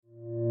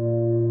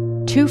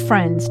Two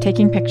friends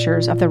taking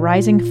pictures of the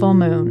rising full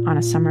moon on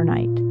a summer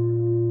night.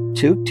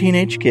 Two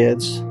teenage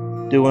kids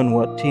doing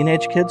what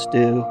teenage kids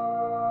do.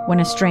 When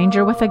a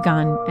stranger with a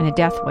gun and a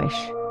death wish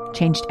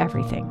changed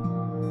everything.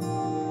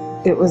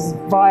 It was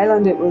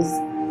violent, it was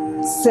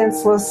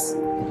senseless,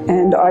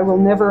 and I will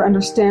never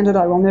understand it,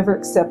 I will never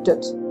accept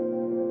it.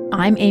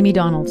 I'm Amy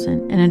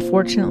Donaldson, and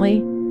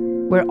unfortunately,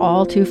 we're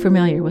all too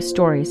familiar with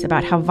stories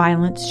about how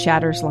violence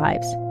shatters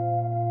lives.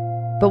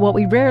 But what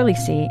we rarely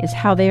see is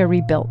how they are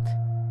rebuilt.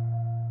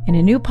 In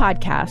a new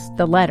podcast,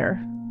 The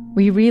Letter,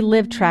 we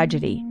relive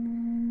tragedy,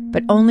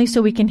 but only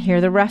so we can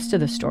hear the rest of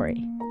the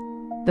story.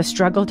 The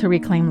struggle to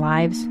reclaim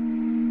lives,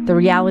 the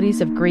realities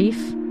of grief,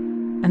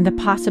 and the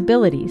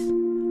possibilities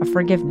of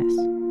forgiveness.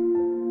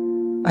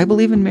 I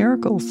believe in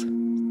miracles.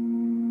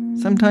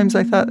 Sometimes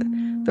I thought,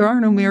 there are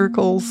no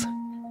miracles.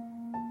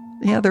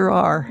 Yeah, there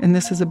are, and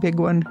this is a big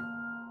one.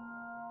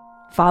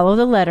 Follow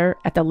The Letter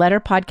at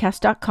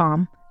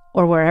theletterpodcast.com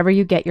or wherever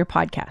you get your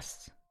podcasts.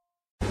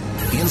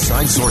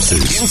 Inside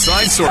Sources.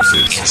 Inside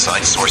Sources.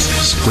 Inside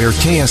Sources. Where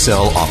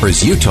KSL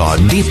offers Utah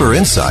deeper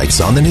insights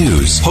on the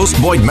news.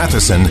 Host Boyd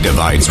Matheson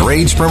divides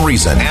rage from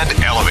reason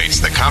and elevates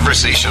the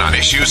conversation on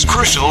issues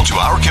crucial to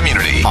our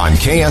community. On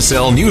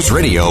KSL News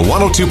Radio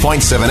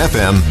 102.7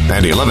 FM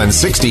and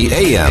 1160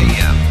 AM.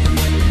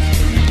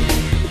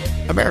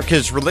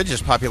 America's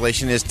religious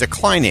population is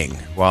declining,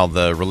 while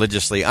the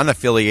religiously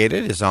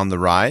unaffiliated is on the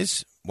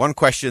rise. One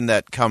question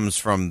that comes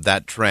from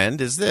that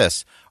trend is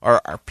this: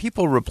 Are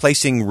people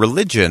replacing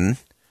religion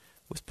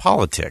with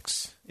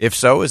politics? If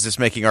so, is this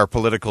making our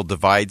political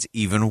divides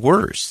even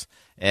worse?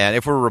 And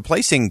if we're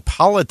replacing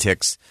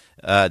politics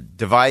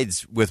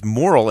divides with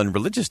moral and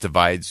religious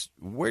divides,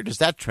 where does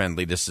that trend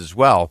lead us as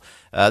well?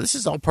 This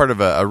is all part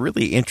of a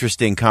really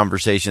interesting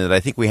conversation that I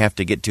think we have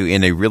to get to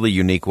in a really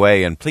unique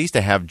way. And pleased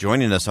to have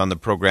joining us on the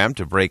program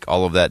to break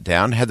all of that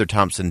down, Heather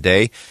Thompson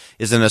Day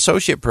is an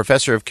associate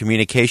professor of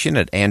communication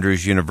at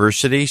Andrews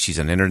University. She's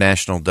an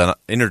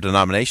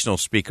interdenominational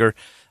speaker,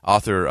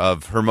 author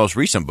of her most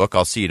recent book,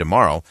 I'll See You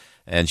Tomorrow.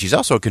 And she's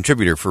also a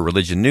contributor for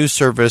Religion News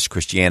Service,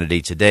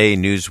 Christianity Today,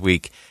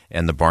 Newsweek,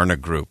 and the Barna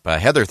Group.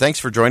 Heather, thanks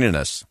for joining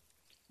us.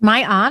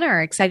 My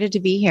honor. Excited to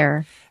be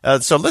here.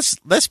 So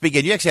let's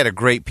begin. You actually had a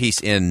great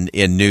piece in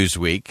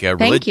Newsweek.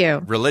 Thank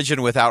you.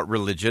 Religion Without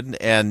Religion.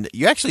 And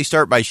you actually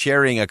start by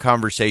sharing a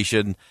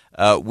conversation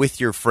with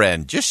your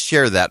friend. Just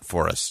share that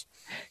for us.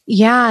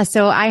 Yeah.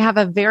 So I have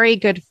a very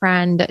good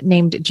friend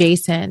named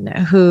Jason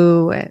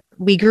who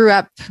we grew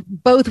up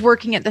both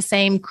working at the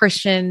same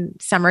Christian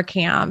summer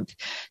camp,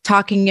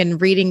 talking and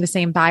reading the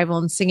same Bible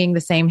and singing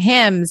the same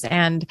hymns.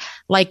 And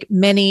like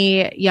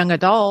many young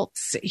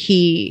adults,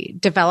 he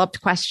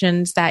developed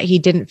questions that he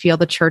didn't feel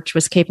the church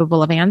was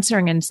capable of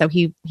answering. And so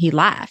he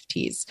left.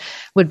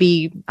 Would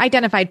be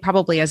identified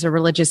probably as a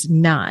religious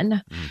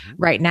nun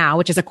right now,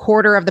 which is a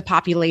quarter of the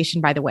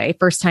population, by the way.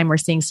 First time we're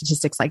seeing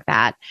statistics like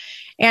that.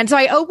 And so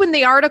I opened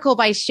the article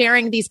by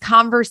sharing these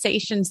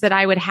conversations that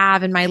I would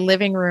have in my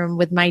living room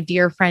with my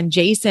dear friend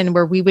Jason,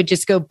 where we would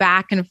just go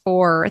back and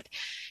forth,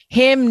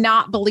 him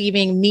not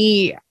believing,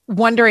 me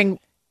wondering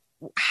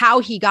how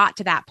he got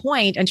to that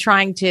point and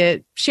trying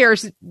to share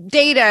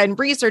data and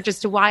research as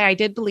to why I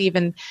did believe.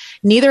 And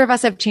neither of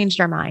us have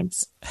changed our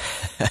minds.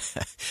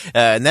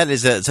 And that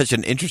is such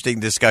an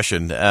interesting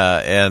discussion.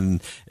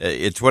 And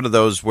it's one of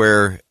those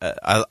where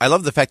I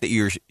love the fact that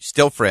you're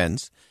still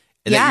friends.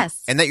 And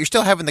yes. And that you're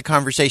still having the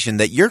conversation,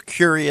 that you're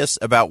curious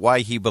about why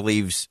he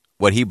believes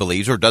what he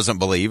believes or doesn't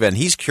believe, and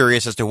he's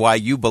curious as to why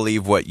you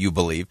believe what you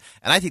believe.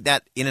 And I think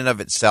that in and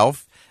of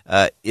itself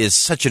is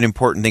such an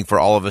important thing for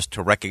all of us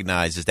to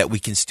recognize, is that we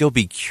can still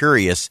be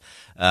curious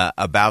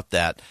about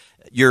that.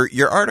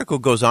 Your article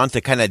goes on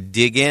to kind of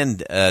dig in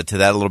to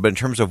that a little bit in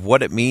terms of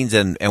what it means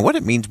and what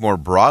it means more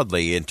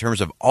broadly in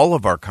terms of all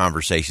of our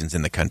conversations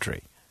in the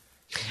country.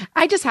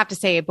 I just have to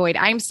say, Boyd,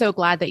 I'm so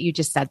glad that you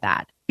just said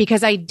that,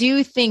 because I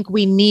do think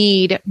we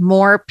need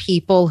more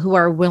people who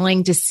are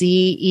willing to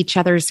see each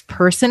other's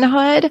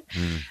personhood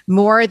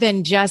more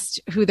than just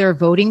who they're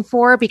voting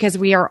for, because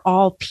we are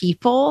all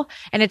people.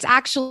 And it's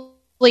actually,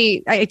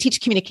 I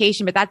teach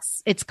communication, but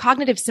it's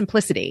cognitive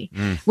simplicity.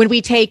 When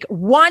we take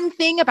one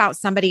thing about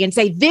somebody and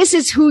say, this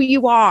is who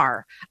you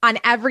are on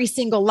every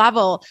single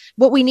level,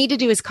 what we need to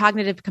do is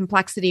cognitive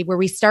complexity, where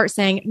we start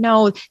saying,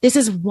 no, this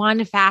is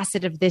one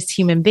facet of this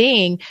human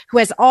being who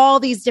has all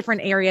these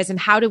different areas. And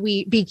how do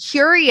we be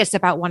curious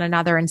about one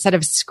another instead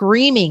of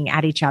screaming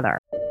at each other?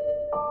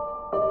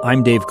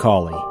 I'm Dave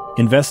Cawley,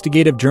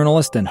 investigative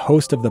journalist and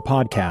host of the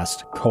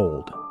podcast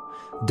Cold.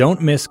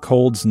 Don't miss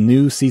Cold's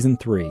new Season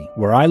 3,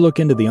 where I look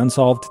into the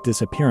unsolved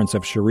disappearance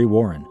of Cherie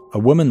Warren, a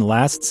woman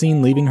last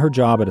seen leaving her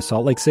job at a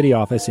Salt Lake City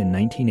office in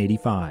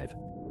 1985.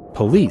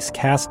 Police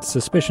cast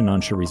suspicion on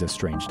Cherie's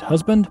estranged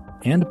husband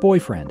and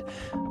boyfriend,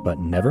 but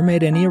never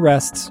made any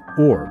arrests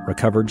or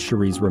recovered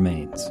Cherie's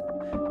remains.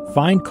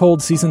 Find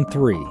Cold Season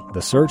 3,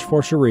 The Search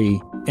for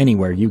Cherie,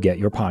 anywhere you get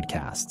your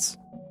podcasts.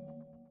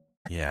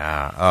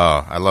 Yeah.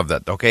 Oh, I love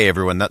that. Okay,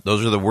 everyone,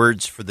 those are the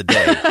words for the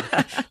day.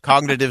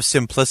 Cognitive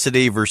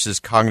simplicity versus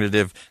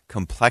cognitive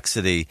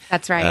complexity.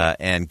 That's right.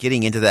 And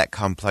getting into that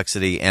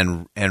complexity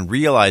and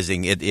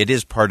realizing it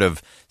is part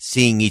of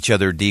seeing each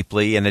other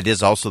deeply, and it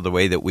is also the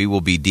way that we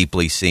will be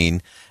deeply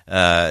seen.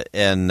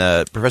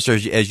 Professor,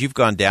 as you've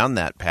gone down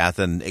that path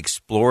and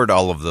explored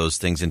all of those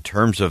things in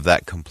terms of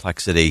that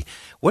complexity,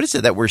 what is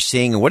it that we're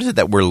seeing and what is it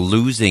that we're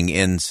losing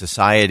in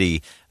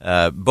society,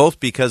 both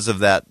because of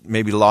that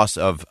maybe loss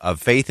of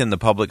faith in the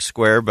public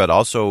square, but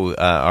also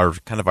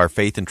our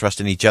faith and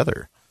trust in each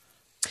other?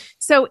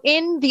 So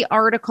in the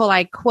article,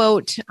 I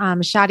quote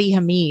Shadi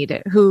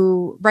Hamid,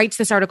 who writes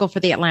this article for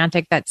The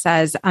Atlantic that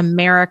says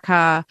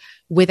America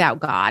without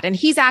God. And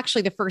he's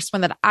actually the first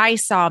one that I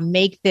saw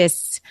make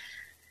this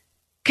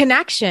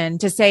connection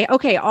to say,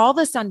 okay, all of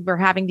a sudden we're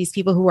having these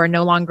people who are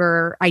no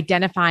longer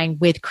identifying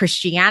with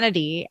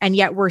Christianity, and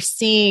yet we're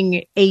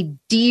seeing a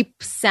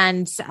deep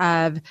sense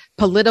of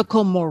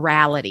political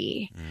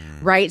morality,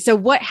 right? So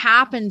what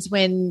happens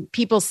when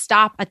people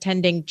stop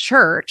attending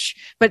church,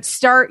 but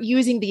start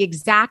using the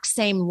exact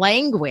same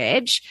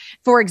language?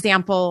 For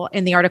example,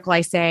 in the article,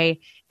 I say,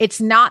 it's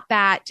not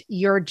that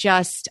you're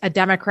just a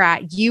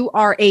Democrat, you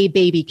are a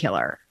baby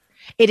killer.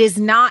 It is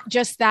not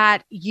just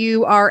that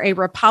you are a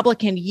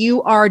Republican,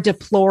 you are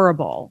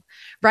deplorable,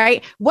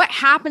 right? What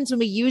happens when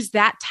we use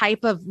that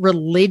type of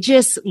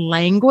religious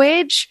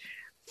language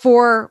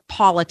for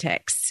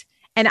politics?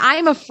 And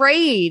I'm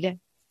afraid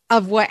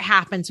of what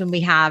happens when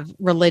we have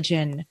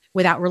religion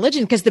without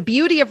religion, because the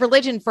beauty of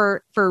religion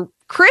for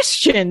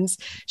Christians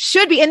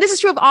should be, and this is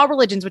true of all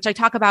religions, which I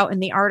talk about in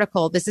the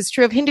article. This is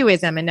true of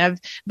Hinduism and of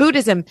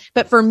Buddhism.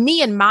 But for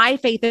me and my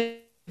faith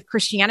of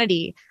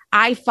Christianity,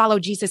 I follow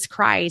Jesus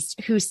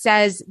Christ, who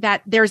says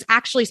that there's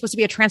actually supposed to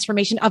be a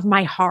transformation of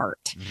my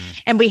heart. Mm-hmm.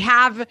 And we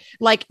have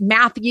like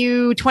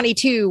Matthew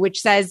 22,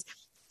 which says,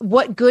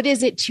 what good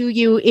is it to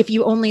you if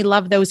you only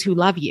love those who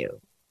love you?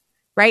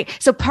 Right.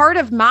 So part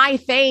of my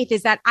faith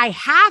is that I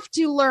have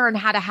to learn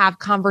how to have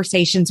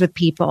conversations with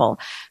people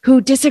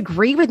who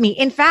disagree with me.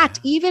 In fact,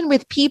 even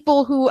with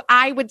people who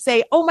I would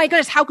say, oh my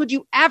goodness, how could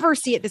you ever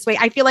see it this way?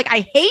 I feel like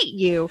I hate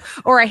you,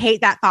 or I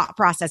hate that thought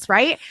process.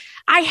 Right.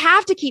 I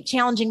have to keep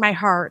challenging my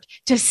heart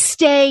to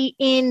stay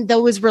in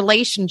those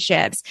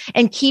relationships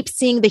and keep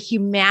seeing the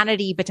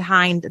humanity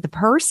behind the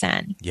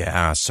person.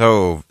 Yeah,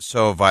 so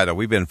vital.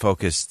 We've been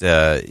focused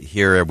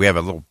here. We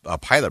have a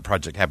pilot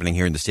project happening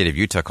here in the state of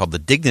Utah called the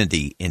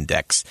Dignity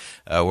Index,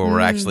 where we're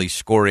actually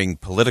scoring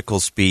political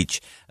speech,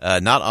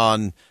 not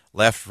on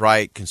left,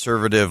 right,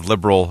 conservative,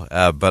 liberal,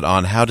 but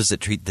on how does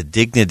it treat the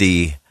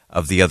dignity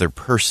of the other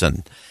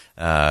person.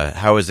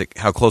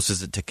 How close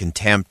is it to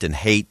contempt and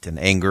hate and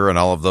anger and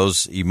all of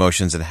those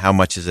emotions, and how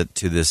much is it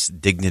to this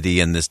dignity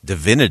and this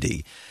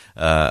divinity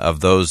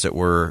of those that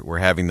we're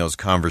having those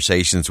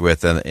conversations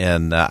with?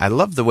 And I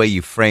love the way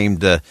you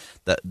framed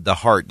the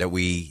heart that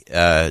we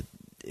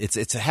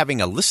it's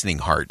having a listening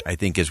heart, I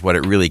think, is what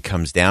it really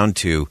comes down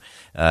to,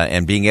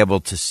 and being able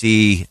to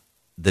see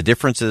the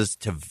differences,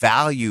 to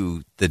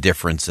value the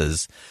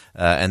differences,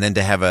 and then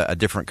to have a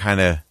different kind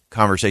of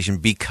conversation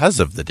because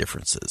of the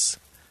differences.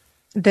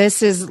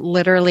 This is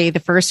literally the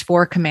first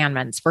 4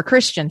 commandments for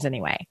Christians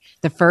anyway.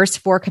 The first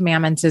 4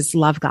 commandments is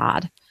love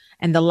God.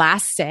 And the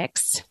last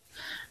 6,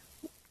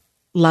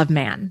 love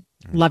man,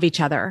 love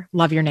each other,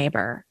 love your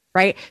neighbor,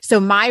 right? So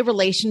my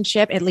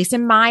relationship, at least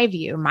in my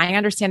view, my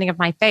understanding of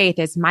my faith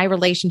is my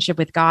relationship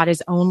with God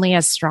is only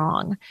as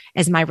strong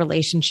as my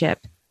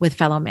relationship with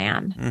fellow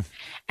man.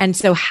 And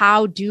so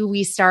how do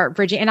we start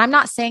bridging? And I'm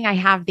not saying I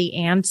have the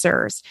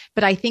answers,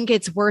 but I think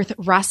it's worth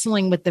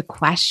wrestling with the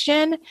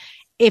question.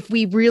 If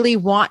we really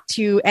want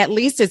to, at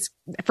least it's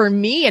for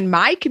me and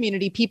my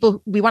community,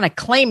 people, we want to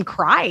claim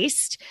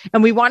Christ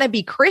and we want to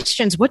be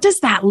Christians. What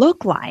does that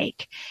look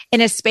like in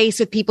a space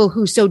with people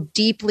who so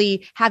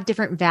deeply have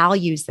different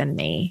values than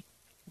me?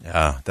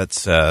 Yeah,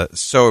 that's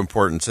so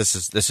important. This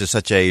is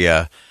such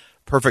a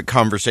perfect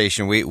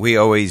conversation. We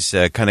always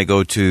kind of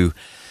go to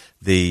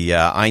the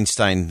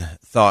Einstein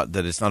thought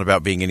that it's not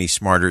about being any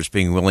smarter, it's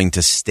being willing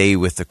to stay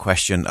with the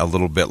question a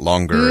little bit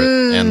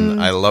longer. And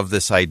I love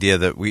this idea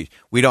that we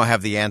don't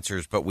have the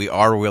answers, but we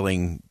are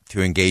willing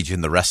to engage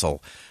in the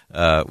wrestle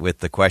with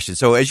the question.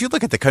 So as you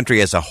look at the country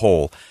as a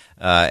whole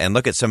and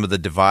look at some of the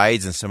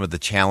divides and some of the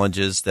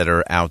challenges that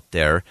are out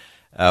there,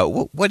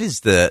 what is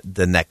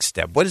the next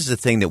step? What is the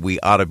thing that we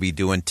ought to be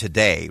doing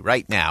today,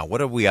 right now?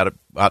 What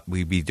ought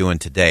we be doing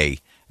today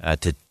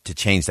to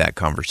change that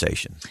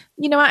conversation?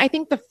 You know what? I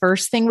think the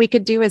first thing we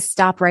could do is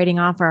stop writing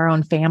off our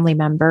own family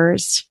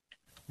members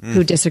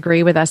who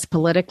disagree with us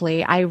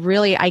politically. I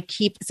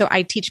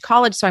teach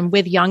college, so I'm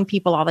with young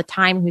people all the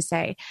time who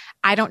say,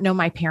 I don't know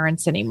my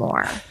parents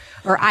anymore,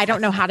 or I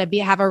don't know how to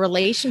have a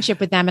relationship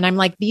with them. And I'm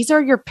like, these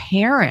are your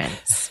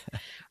parents.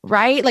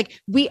 Right?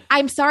 Like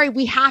I'm sorry,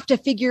 we have to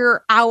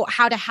figure out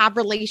how to have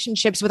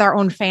relationships with our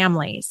own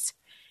families.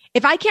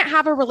 If I can't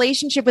have a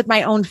relationship with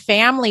my own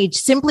family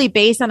simply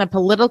based on a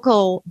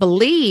political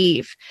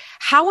belief,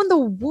 how in the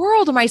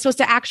world am I supposed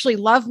to actually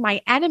love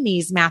my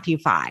enemies, Matthew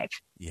 5?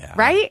 Yeah.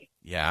 Right?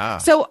 Yeah.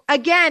 So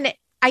again,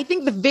 I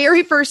think the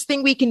very first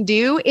thing we can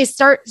do is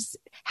start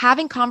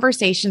having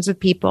conversations with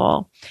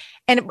people.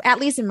 And at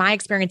least in my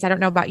experience, I don't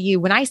know about you,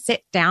 when I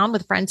sit down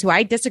with friends who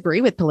I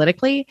disagree with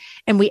politically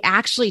and we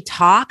actually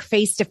talk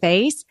face to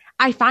face,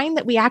 I find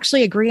that we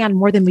actually agree on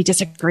more than we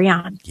disagree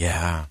on.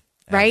 Yeah.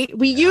 Right?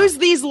 We use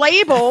these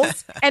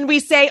labels and we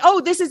say, oh,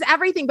 this is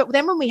everything. But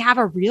then when we have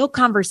a real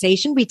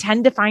conversation, we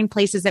tend to find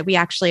places that we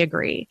actually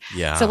agree.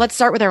 Yeah. So let's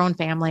start with our own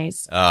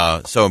families.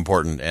 So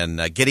important.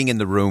 And getting in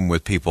the room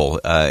with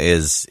people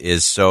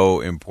is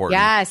so important.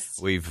 Yes.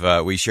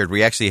 We shared,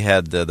 we actually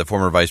had the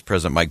former Vice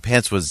President Mike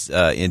Pence was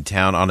in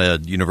town on a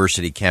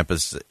university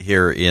campus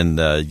here in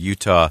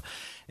Utah.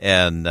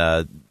 And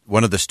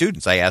one of the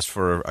students, I asked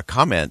for a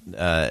comment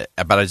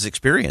about his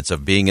experience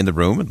of being in the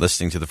room and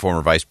listening to the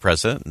former vice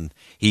president. And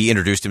he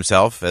introduced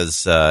himself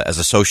as a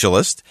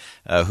socialist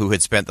who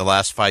had spent the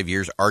last 5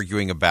 years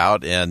arguing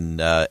about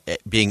and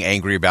being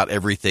angry about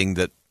everything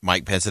that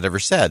Mike Pence had ever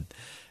said.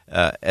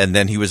 And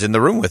then he was in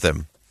the room with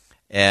him.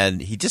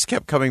 And he just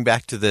kept coming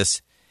back to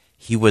this.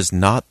 He was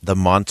not the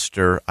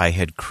monster I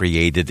had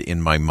created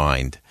in my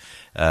mind.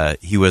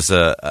 He was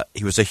a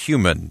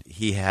human.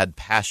 He had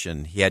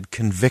passion. He had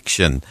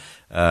conviction,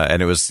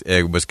 and it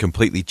was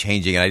completely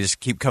changing. And I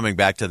just keep coming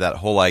back to that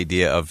whole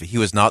idea of he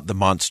was not the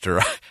monster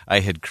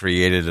I had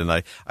created. And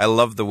I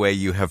love the way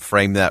you have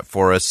framed that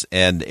for us.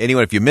 And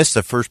anyone, if you missed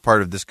the first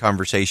part of this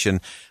conversation,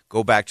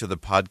 go back to the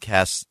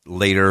podcast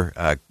later.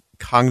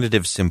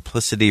 Cognitive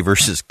simplicity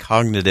versus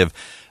cognitive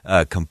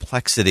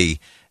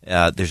complexity.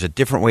 There's a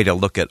different way to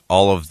look at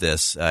all of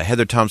this.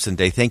 Heather Thompson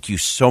Day, thank you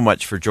so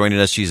much for joining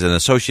us. She's an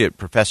associate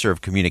professor of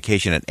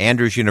communication at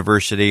Andrews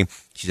University.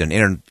 She's an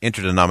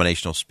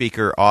interdenominational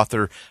speaker,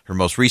 author. Her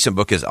most recent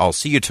book is I'll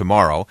See You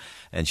Tomorrow,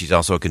 and she's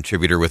also a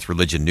contributor with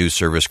Religion News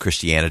Service,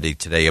 Christianity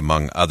Today,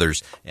 among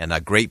others, and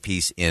a great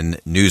piece in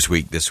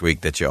Newsweek this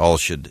week that you all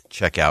should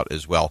check out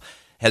as well.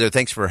 Heather,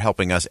 thanks for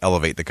helping us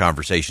elevate the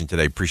conversation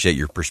today. Appreciate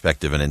your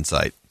perspective and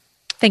insight.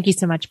 Thank you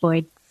so much,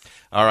 Boyd.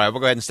 All right,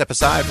 we'll go ahead and step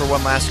aside for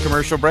one last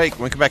commercial break.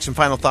 When we come back, some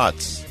final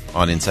thoughts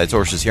on Inside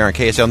Sources here on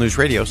KSL News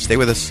Radio. Stay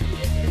with us.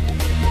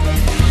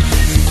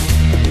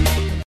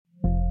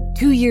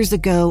 2 years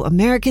ago,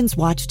 Americans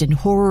watched in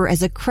horror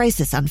as a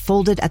crisis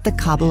unfolded at the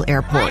Kabul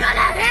airport.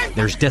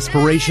 There's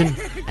desperation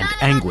and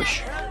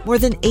anguish. More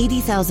than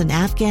 80,000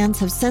 Afghans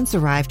have since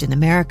arrived in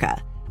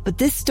America, but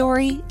this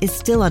story is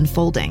still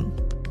unfolding.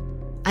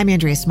 I'm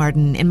Andrea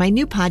Smartin. In my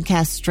new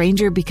podcast,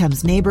 Stranger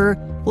Becomes Neighbor,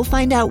 we'll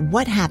find out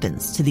what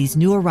happens to these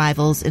new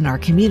arrivals in our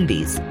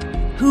communities.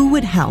 Who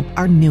would help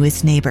our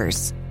newest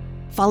neighbors?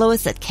 Follow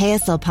us at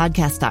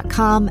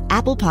kslpodcast.com,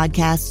 Apple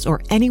Podcasts, or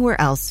anywhere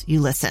else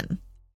you listen.